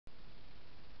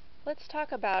Let's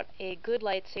talk about a good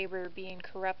lightsaber being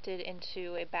corrupted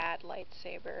into a bad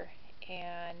lightsaber.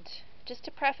 And just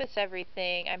to preface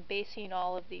everything, I'm basing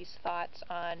all of these thoughts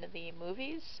on the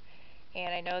movies.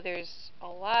 And I know there's a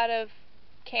lot of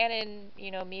canon,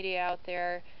 media out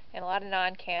there and a lot of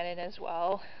non-canon as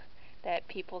well that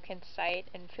people can cite,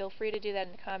 and feel free to do that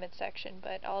in the comment section,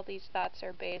 but all these thoughts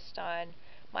are based on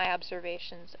my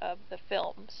observations of the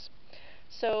films.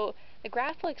 So the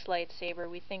Graflex lightsaber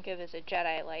we think of as a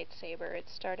Jedi lightsaber. It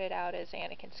started out as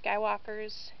Anakin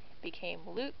Skywalker's, became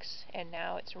Luke's, and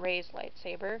now it's Rey's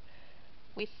lightsaber.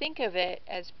 We think of it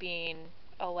as being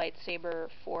a lightsaber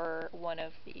for one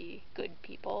of the good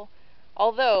people.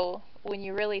 Although, when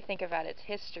you really think about its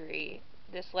history,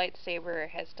 this lightsaber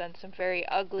has done some very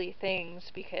ugly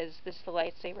things, because this is the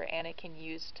lightsaber Anakin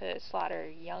used to slaughter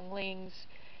younglings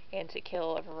and to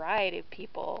kill a variety of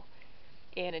people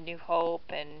in A New Hope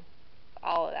and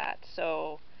all of that.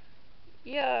 So,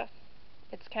 yeah,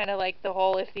 it's kind of like the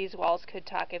whole if these walls could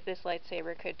talk, if this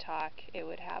lightsaber could talk, it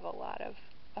would have a lot of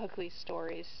ugly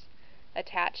stories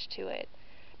attached to it.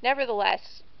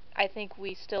 Nevertheless, I think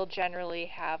we still generally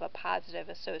have a positive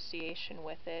association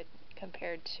with it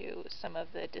compared to some of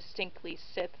the distinctly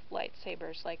Sith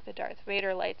lightsabers like the Darth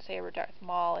Vader lightsaber, Darth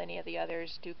Maul, any of the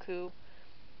others, Dooku.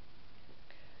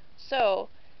 So,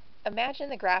 imagine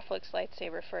the Graflex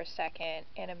lightsaber for a second,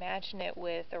 and imagine it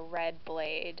with a red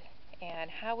blade. And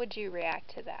how would you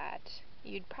react to that?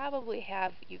 You'd probably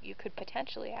have, you could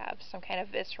potentially have some kind of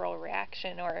visceral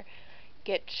reaction or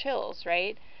get chills,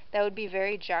 right? That would be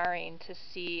very jarring to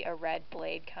see a red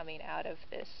blade coming out of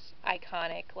this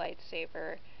iconic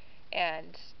lightsaber.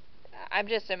 And I'm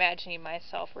just imagining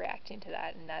myself reacting to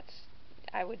that, and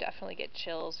I would definitely get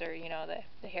chills, or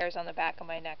the hairs on the back of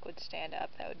my neck would stand up.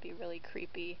 That would be really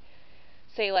creepy.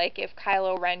 Say, like, if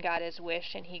Kylo Ren got his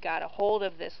wish and he got a hold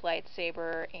of this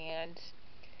lightsaber and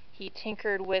he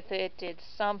tinkered with it, did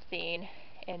something,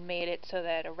 and made it so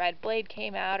that a red blade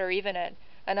came out, or even an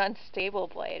unstable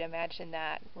blade. Imagine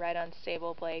that red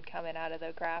unstable blade coming out of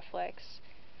the Graflex.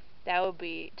 That would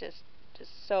be just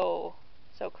so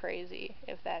crazy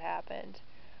if that happened.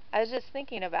 I was just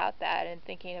thinking about that and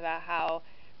thinking about how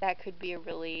that could be a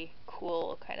really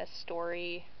cool kind of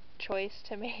story choice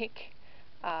to make,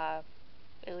 uh,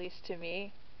 at least to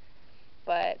me.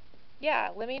 But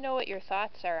yeah, let me know what your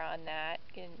thoughts are on that.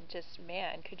 And just,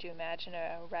 man, could you imagine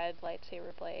a red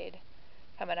lightsaber blade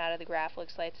coming out of the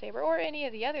Graflex lightsaber, or any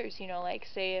of the others? Like,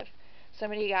 say if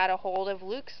somebody got a hold of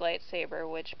Luke's lightsaber,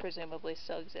 which presumably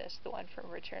still exists, the one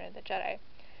from Return of the Jedi,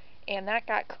 and that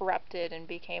got corrupted and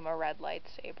became a red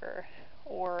lightsaber,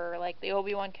 or like the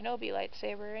Obi-Wan Kenobi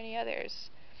lightsaber, or any others.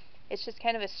 It's just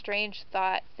kind of a strange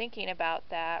thought thinking about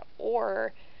that,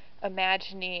 or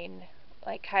imagining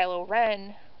like Kylo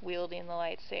Ren wielding the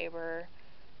lightsaber.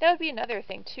 That would be another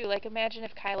thing too. Like, imagine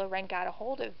if Kylo Ren got a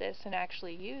hold of this and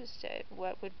actually used it.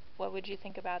 What would you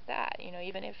think about that?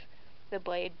 Even if the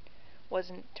blade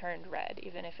wasn't turned red,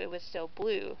 even if it was still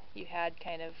blue, you had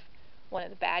kind of one of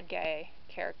the bad guy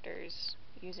characters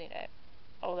using it.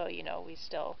 Although, we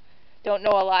still don't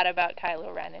know a lot about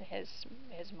Kylo Ren and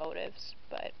his motives.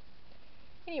 But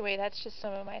anyway, that's just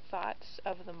some of my thoughts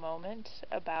of the moment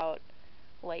about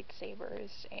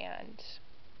lightsabers and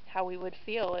how we would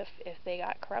feel if they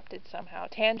got corrupted somehow,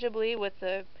 tangibly with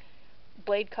the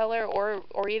blade color,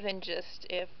 or even just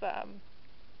if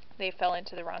they fell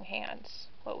into the wrong hands.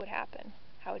 What would happen?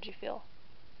 How would you feel?